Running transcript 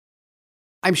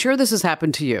I'm sure this has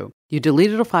happened to you. You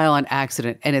deleted a file on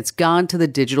accident and it's gone to the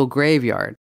digital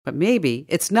graveyard. But maybe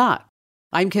it's not.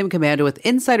 I'm Kim Komando with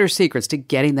insider secrets to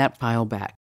getting that file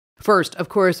back. First, of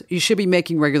course, you should be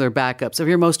making regular backups of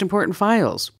your most important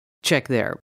files. Check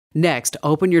there. Next,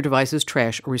 open your device's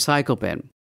trash or recycle bin.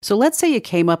 So let's say you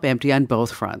came up empty on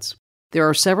both fronts. There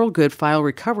are several good file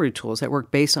recovery tools that work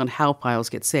based on how files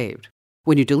get saved.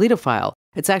 When you delete a file,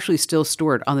 it's actually still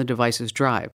stored on the device's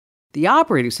drive. The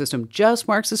operating system just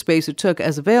marks the space it took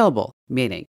as available,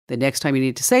 meaning the next time you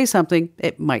need to say something,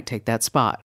 it might take that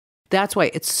spot. That's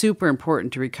why it's super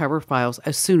important to recover files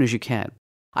as soon as you can.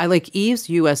 I like Eve's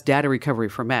US Data Recovery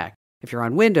for Mac. If you're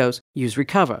on Windows, use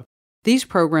Recover. These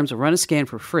programs will run a scan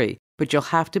for free, but you'll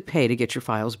have to pay to get your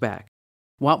files back.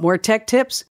 Want more tech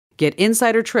tips? Get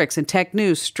insider tricks and tech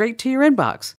news straight to your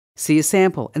inbox. See a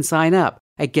sample and sign up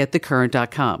at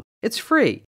getthecurrent.com. It's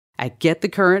free at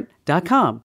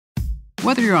getthecurrent.com.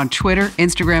 Whether you're on Twitter,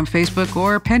 Instagram, Facebook,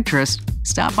 or Pinterest,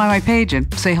 stop by my page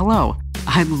and say hello.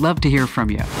 I'd love to hear from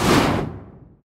you.